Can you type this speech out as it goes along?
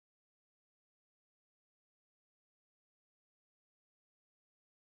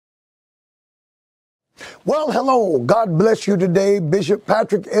Well, hello. God bless you today. Bishop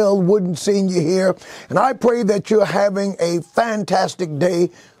Patrick L. Wooden Sr. here. And I pray that you're having a fantastic day.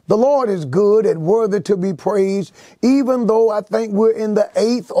 The Lord is good and worthy to be praised, even though I think we're in the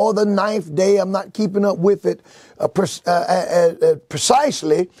 8th or the 9th day. I'm not keeping up with it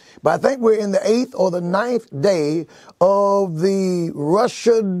precisely, but I think we're in the 8th or the 9th day of the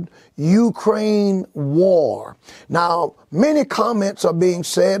Russian-Ukraine war. Now, many comments are being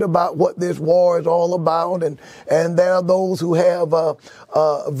said about what this war is all about, and there are those who have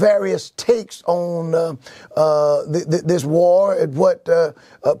various takes on this war and what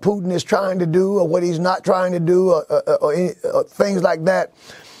Putin is trying to do or what he's not trying to do or things like that.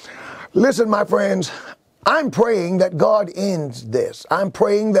 Listen, my friends, I'm praying that God ends this. I'm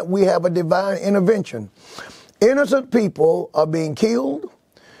praying that we have a divine intervention. Innocent people are being killed.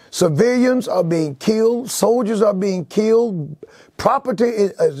 Civilians are being killed. Soldiers are being killed. Property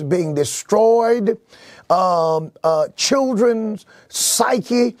is being destroyed. Children's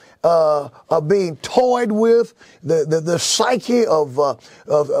psyche are being toyed with. The psyche of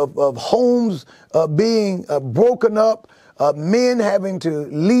homes being broken up. Men having to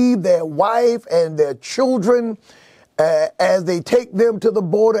leave their wife and their children as they take them to the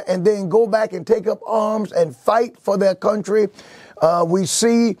border and then go back and take up arms and fight for their country. We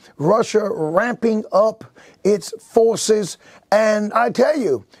see Russia ramping up its forces. And I tell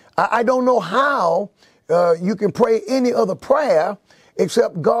you, I don't know how you can pray any other prayer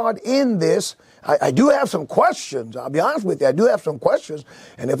except God in this. I do have some questions. I'll be honest with you. I do have some questions.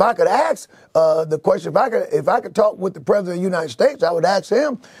 And if I could ask the question, if I could talk with the President of the United States, I would ask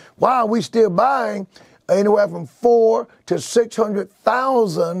him, why are we still buying anywhere from 400,000 to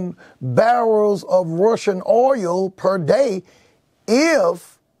 600,000 barrels of Russian oil per day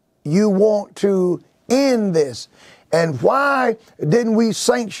if you want to end this? And why didn't we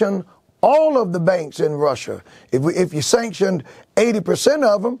sanction all of the banks in Russia? If you sanctioned 80%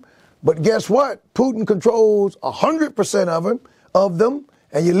 of them, but guess what? Putin controls 100% of them,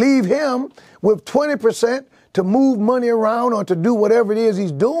 and you leave him with 20% to move money around or to do whatever it is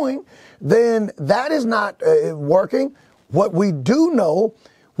he's doing, then that is not working. What we do know,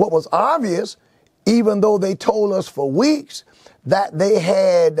 what was obvious, even though they told us for weeks that they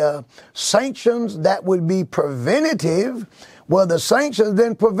had sanctions that would be preventative, well, the sanctions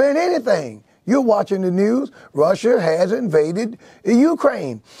didn't prevent anything. You're watching the news. Russia has invaded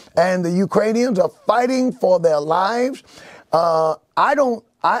Ukraine, and the Ukrainians are fighting for their lives. I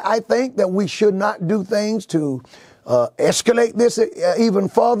think that we should not do things to escalate this even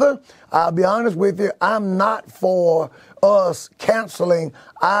further. I'll be honest with you. I'm not for us canceling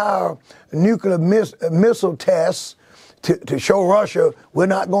our nuclear missile tests to show Russia we're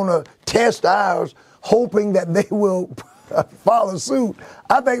not going to test ours, hoping that they will follow suit.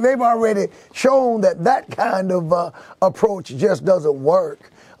 I think they've already shown that kind of approach just doesn't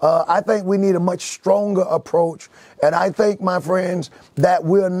work. I think we need a much stronger approach. And I think, my friends, that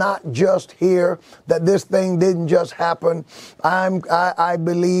we're not just here, that this thing didn't just happen. I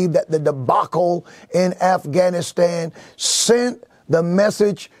believe that the debacle in Afghanistan sent the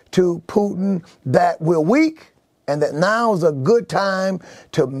message to Putin that we're weak and that now is a good time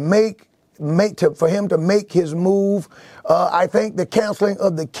to for him to make his move. I think the canceling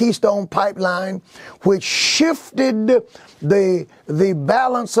of the Keystone Pipeline, which shifted the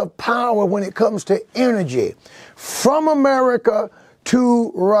balance of power when it comes to energy from America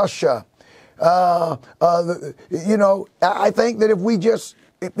to Russia. I think that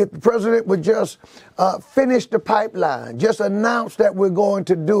if the president would just finish the pipeline, just announce that we're going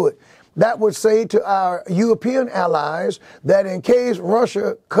to do it, that would say to our European allies that in case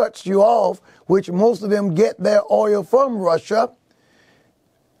Russia cuts you off, which most of them get their oil from Russia,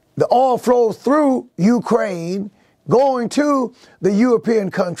 the oil flows through Ukraine, going to the European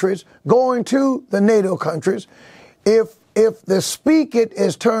countries, going to the NATO countries. If the spigot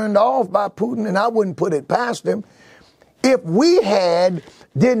is turned off by Putin, and I wouldn't put it past him, if we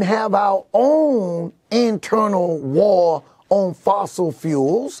didn't have our own internal war on fossil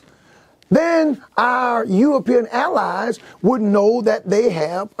fuels, then our European allies would know that they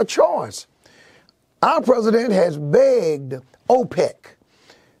have a choice. Our president has begged OPEC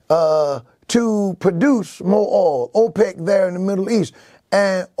to produce more oil, OPEC there in the Middle East.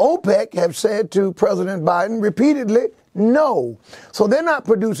 And OPEC have said to President Biden repeatedly, no. So they're not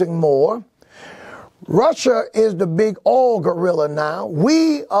producing more. Russia is the big oil gorilla now.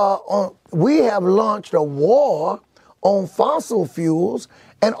 We have launched a war on fossil fuels.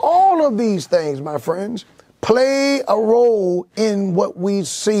 And all of these things, my friends, play a role in what we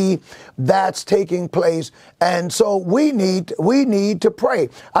see that's taking place. And so we need to pray.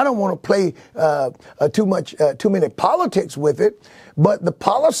 I don't want to play too many politics with it, but the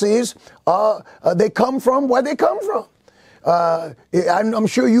policies, they come from where they come from. I'm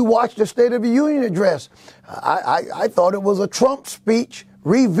sure you watched the State of the Union address. I thought it was a Trump speech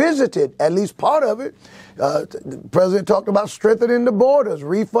revisited, at least part of it. The president talked about strengthening the borders,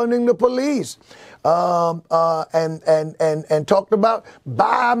 refunding the police, and talked about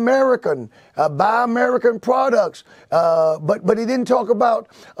buy American products. But he didn't talk about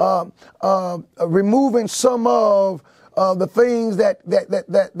removing some of the things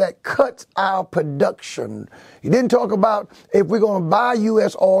that cuts our production. He didn't talk about if we're going to buy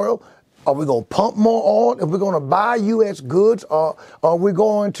U.S. oil, are we going to pump more oil? If we're going to buy U.S. goods, are we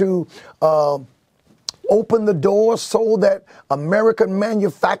going to open the doors so that American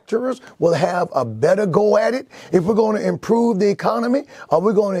manufacturers will have a better go at it? If we're going to improve the economy, are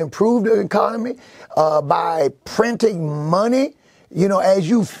we going to improve the economy by printing money? You know, as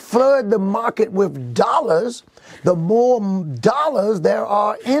you flood the market with dollars, the more dollars there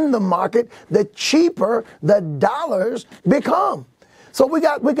are in the market, the cheaper the dollars become. So we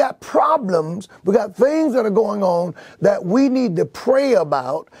got problems. We got things that are going on that we need to pray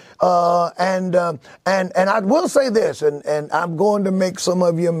about. And I will say this, and I'm going to make some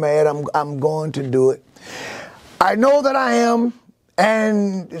of you mad. I'm going to do it. I know that I am,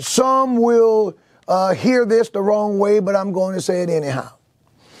 and some will hear this the wrong way, but I'm going to say it anyhow.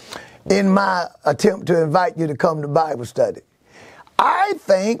 In my attempt to invite you to come to Bible study, I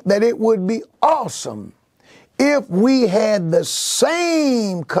think that it would be awesome if we had the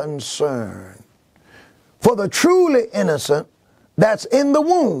same concern for the truly innocent that's in the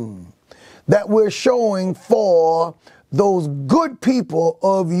womb that we're showing for those good people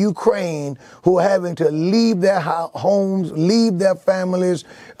of Ukraine who are having to leave their homes, leave their families.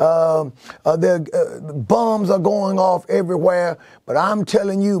 Their bombs are going off everywhere. But I'm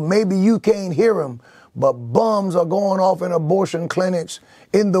telling you, maybe you can't hear them, but bombs are going off in abortion clinics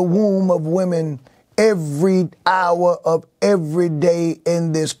in the womb of women every hour of every day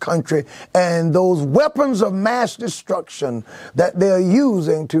in this country. And those weapons of mass destruction that they're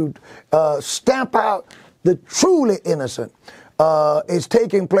using to stamp out the truly innocent is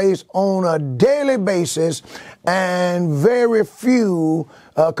taking place on a daily basis, and very few,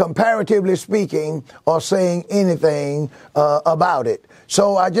 comparatively speaking, are saying anything about it.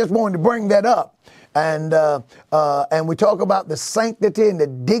 So I just wanted to bring that up. And we talk about the sanctity and the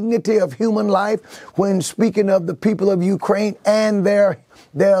dignity of human life when speaking of the people of Ukraine, and their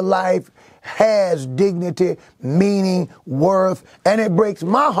life has dignity, meaning, worth, and it breaks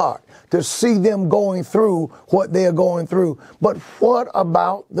my heart to see them going through what they're going through. But what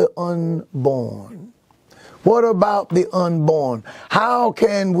about the unborn? What about the unborn? How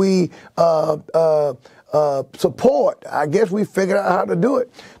can we support, I guess we figured out how to do it,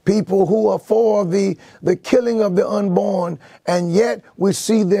 people who are for the killing of the unborn, and yet we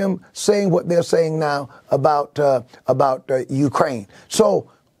see them saying what they're saying now about Ukraine. So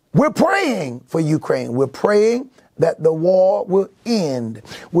we're praying for Ukraine. We're praying that the war will end.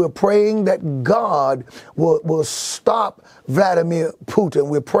 We're praying that God will stop Vladimir Putin.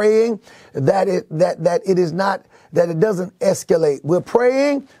 We're praying that it doesn't escalate. We're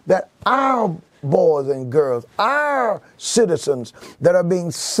praying that our boys and girls, our citizens that are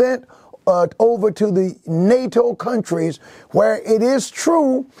being sent over to the NATO countries, where it is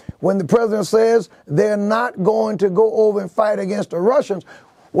true when the president says they're not going to go over and fight against the Russians,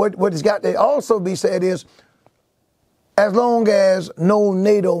 what has got to also be said is, as long as no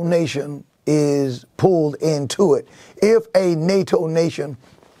NATO nation is pulled into it, if a NATO nation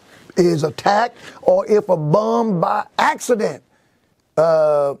is attacked, or if a bomb by accident,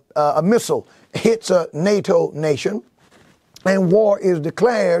 a missile hits a NATO nation and war is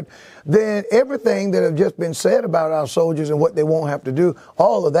declared, then everything that have just been said about our soldiers and what they won't have to do,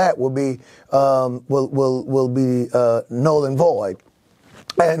 all of that will be null and void.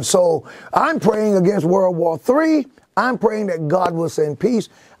 And so I'm praying against World War III. I'm praying that God will send peace.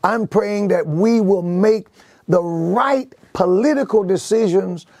 I'm praying that we will make the right political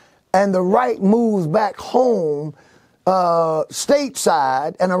decisions and the right moves back home,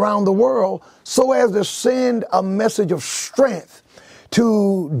 stateside and around the world, so as to send a message of strength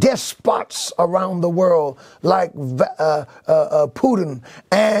to despots around the world like Putin.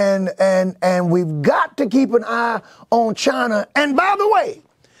 And we've got to keep an eye on China. And by the way,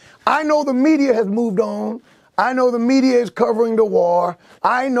 I know the media has moved on. I know the media is covering the war.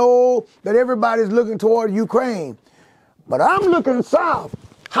 I know that everybody's looking toward Ukraine. But I'm looking south.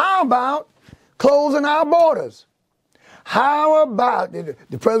 How about closing our borders? How about,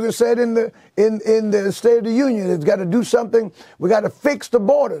 the president said in the State of the Union, it's got to do something, we got to fix the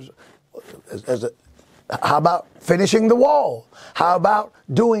borders. How about finishing the wall? How about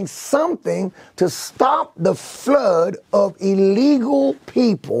doing something to stop the flood of illegal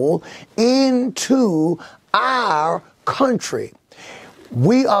people into our country?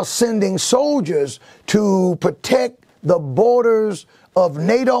 We are sending soldiers to protect the borders of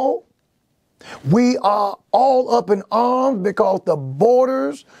NATO. We are all up in arms because the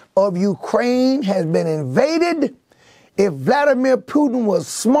borders of Ukraine has been invaded. If Vladimir Putin was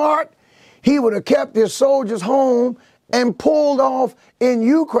smart, he would have kept his soldiers home and pulled off in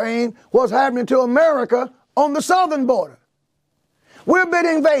Ukraine what's happening to America on the southern border. We're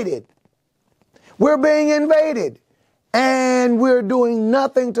being invaded. We're being invaded. And we're doing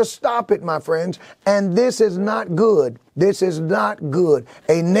nothing to stop it, my friends. And this is not good. This is not good.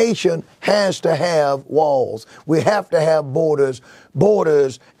 A nation has to have walls. We have to have borders,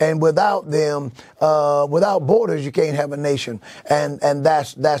 and without them, without borders, you can't have a nation. And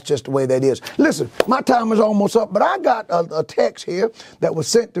that's just the way that is. Listen, my time is almost up, but I got a text here that was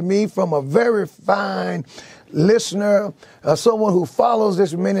sent to me from a very fine listener, someone who follows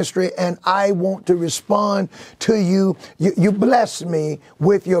this ministry, and I want to respond to you. You bless me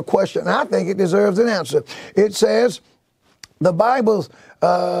with your question. I think it deserves an answer. It says, the Bible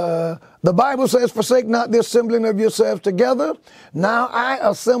says, forsake not the assembling of yourselves together. Now I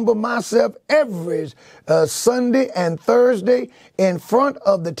assemble myself every Sunday and Thursday in front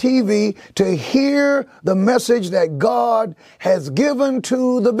of the TV to hear the message that God has given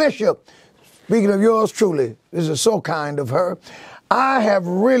to the bishop. Speaking of yours truly, this is so kind of her. I have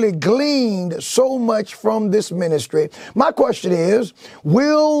really gleaned so much from this ministry. My question is,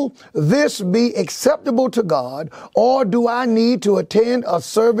 will this be acceptable to God, or do I need to attend a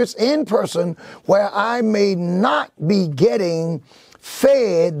service in person where I may not be getting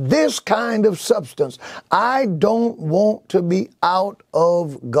fed this kind of substance? I don't want to be out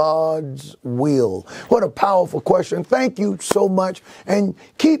of God's will. What a powerful question. Thank you so much. And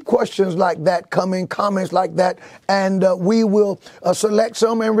keep questions like that coming, comments like that, and we will select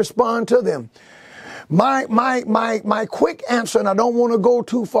some and respond to them. My quick answer, and I don't want to go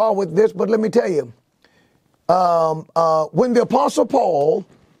too far with this, but let me tell you, when the Apostle Paul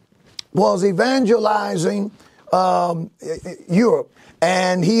was evangelizing Europe,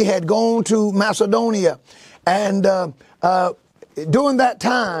 and he had gone to Macedonia, and during that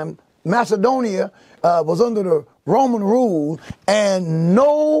time, Macedonia was under the Roman rule, and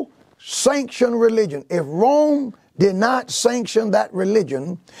no sanctioned religion. If Rome did not sanction that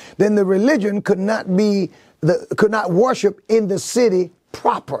religion, then the religion could not worship in the city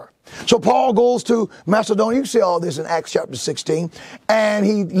proper. So Paul goes to Macedonia. You see all this in Acts chapter 16. And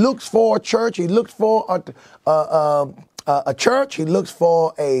he looks for a church. He looks for a church. He looks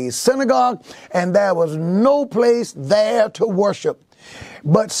for a synagogue. And there was no place there to worship.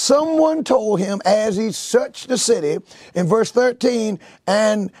 But someone told him as he searched the city, in verse 13,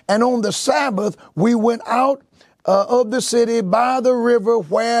 and on the Sabbath we went out of the city by the river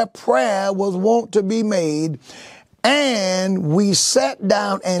where prayer was wont to be made. And we sat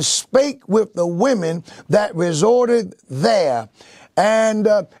down and spake with the women that resorted there. And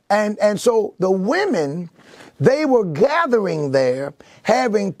so the women, they were gathering there,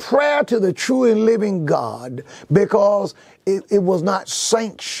 having prayer to the true and living God, because it was not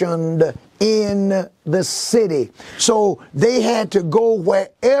sanctioned in the city. So they had to go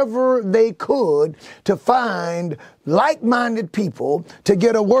wherever they could to find like-minded people to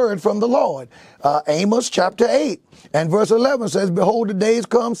get a word from the Lord. Amos chapter 8 and verse 11 says, behold, the days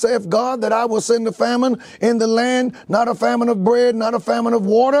come, saith God, that I will send a famine in the land, not a famine of bread, not a famine of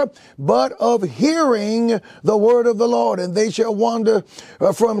water, but of hearing the word of the Lord. And they shall wander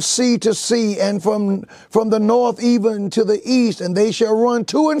from sea to sea, and from the north even to the east, and they shall run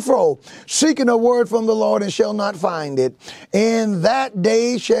to and fro, seeking a word from the Lord, and shall not find it. In that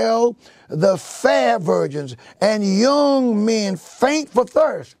day shall the fair virgins and young men faint for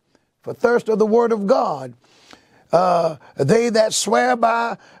thirst of the word of God. They that swear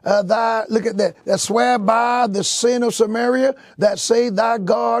by that swear by the sin of Samaria, that say thy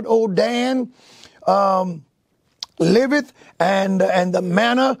God, O Dan, liveth, and the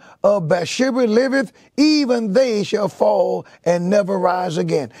manna of Bathsheba liveth, even they shall fall and never rise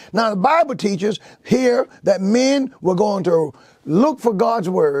again. Now the Bible teaches here that men were going to look for God's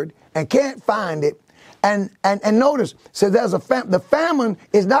word and can't find it. And notice, so there's the famine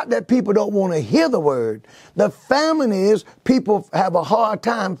is not that people don't want to hear the word. The famine is people have a hard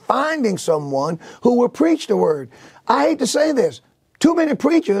time finding someone who will preach the word. I hate to say this. Too many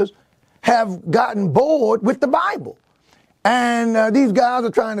preachers have gotten bored with the Bible. And these guys are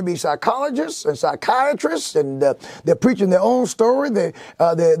trying to be psychologists and psychiatrists, and they're preaching their own story.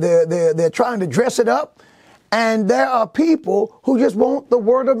 They're trying to dress it up. And there are people who just want the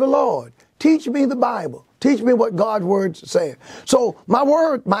word of the Lord. Teach me the Bible. Teach me what God's words say. So my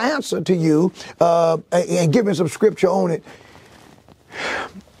answer to you, and giving some scripture on it,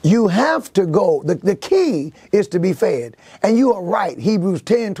 you have to go. The key is to be fed. And you are right. Hebrews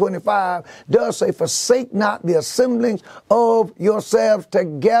 10:25 does say, forsake not the assemblings of yourselves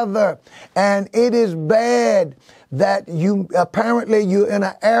together. And it is bad that you're in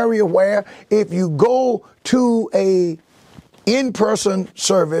an area where if you go to a in-person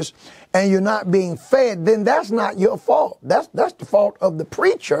service and you're not being fed, then that's not your fault. That's the fault of the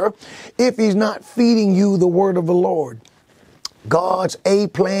preacher if he's not feeding you the word of the Lord. God's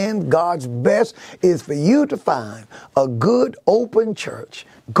plan, God's best is for you to find a good open church.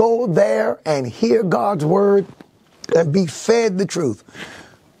 Go there and hear God's word and be fed the truth.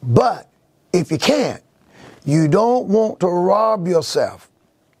 But if you can't, you don't want to rob yourself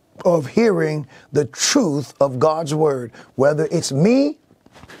of hearing the truth of God's word, whether it's me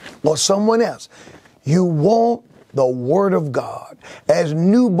or someone else. You want the word of God. As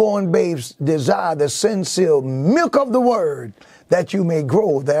newborn babes desire the sincere milk of the word, that you may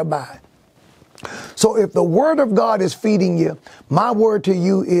grow thereby. So if the word of God is feeding you, my word to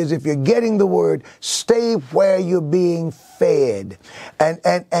you is, if you're getting the word, stay where you're being fed,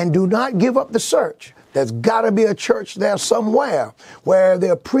 and do not give up the search. There's got to be a church there somewhere where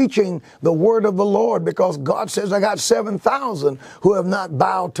they're preaching the word of the Lord, because God says, I got 7,000 who have not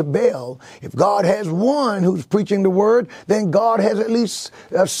bowed to Baal. If God has one who's preaching the word, then God has at least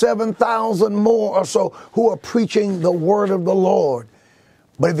 7,000 more or so who are preaching the word of the Lord.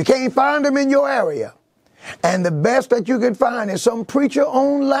 But if you can't find them in your area, and the best that you can find is some preacher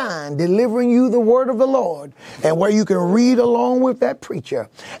online delivering you the word of the Lord, and where you can read along with that preacher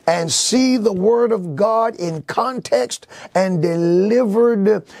and see the word of God in context and delivered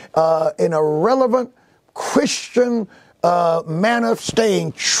in a relevant Christian manner,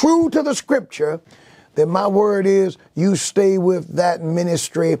 staying true to the scripture, then my word is, you stay with that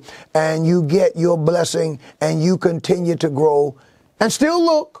ministry and you get your blessing and you continue to grow. And still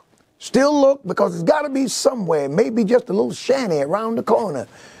look, because it's got to be somewhere, maybe just a little shanty around the corner.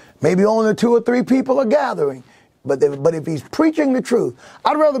 Maybe only 2 or 3 people are gathering. But if he's preaching the truth,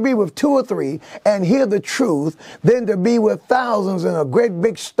 I'd rather be with 2 or 3 and hear the truth than to be with thousands in a great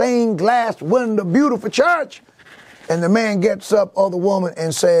big stained glass window, beautiful church, and the man gets up or the woman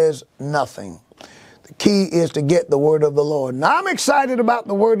and says nothing. The key is to get the word of the Lord. Now, I'm excited about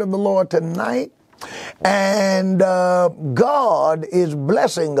the word of the Lord tonight. And God is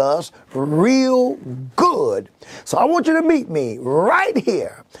blessing us real good. So I want you to meet me right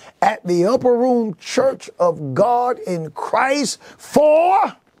here at the Upper Room Church of God in Christ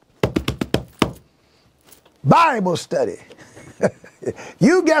for Bible study.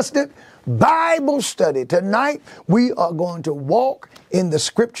 You guessed it, Bible study. Tonight we are going to walk in the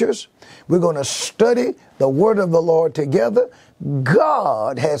scriptures. We're going to study the word of the Lord together.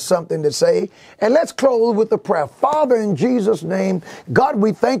 God has something to say. And let's close with a prayer. Father, in Jesus' name, God,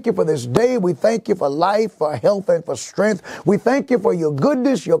 we thank you for this day. We thank you for life, for health, and for strength. We thank you for your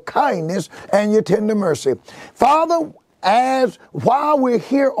goodness, your kindness, and your tender mercy. Father, while we're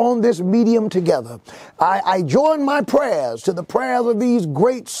here on this medium together, I join my prayers to the prayers of these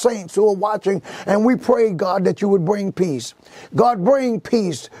great saints who are watching, and we pray, God, that you would bring peace. God, bring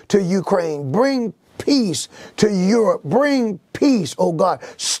peace to Ukraine. Bring peace to Europe. Bring peace, oh God.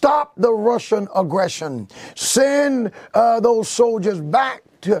 Stop the Russian aggression. Send those soldiers back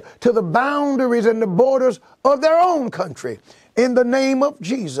to the boundaries and the borders of their own country, in the name of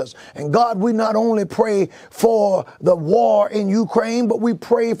Jesus. And God, we not only pray for the war in Ukraine, but we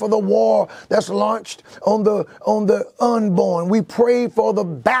pray for the war that's launched on the unborn. We pray for the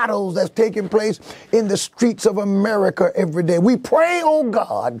battles that's taking place in the streets of America every day. We pray, oh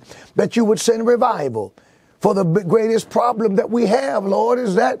God, that you would send revival. For the greatest problem that we have, Lord,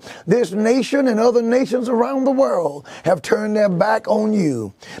 is that this nation and other nations around the world have turned their back on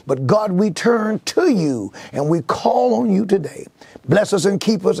you. But God, we turn to you and we call on you today. Bless us and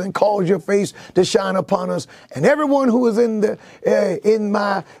keep us and cause your face to shine upon us. And everyone who is who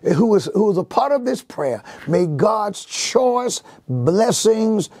is a part of this prayer, may God's choice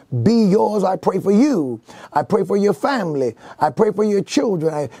blessings be yours. I pray for you. I pray for your family. I pray for your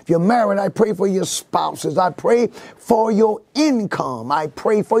children. If you're married, I pray for your spouses. I pray for your income. I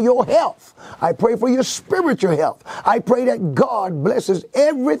pray for your health. I pray for your spiritual health. I pray that God blesses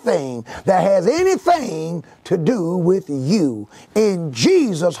everything that has anything to do with you. in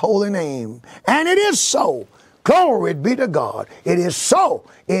Jesus' holy name. And it is so. Glory be to God. It is so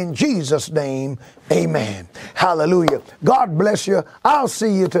in Jesus' name. Amen. Hallelujah. God bless you. I'll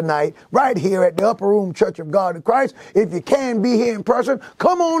see you tonight right here at the Upper Room Church of God in Christ. If you can be here in person,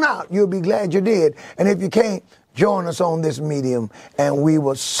 come on out. You'll be glad you did. And if you can't, join us on this medium, and we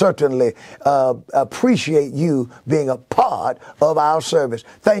will certainly appreciate you being a part of our service.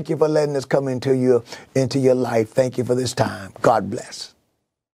 Thank you for letting us come into your life. Thank you for this time. God bless.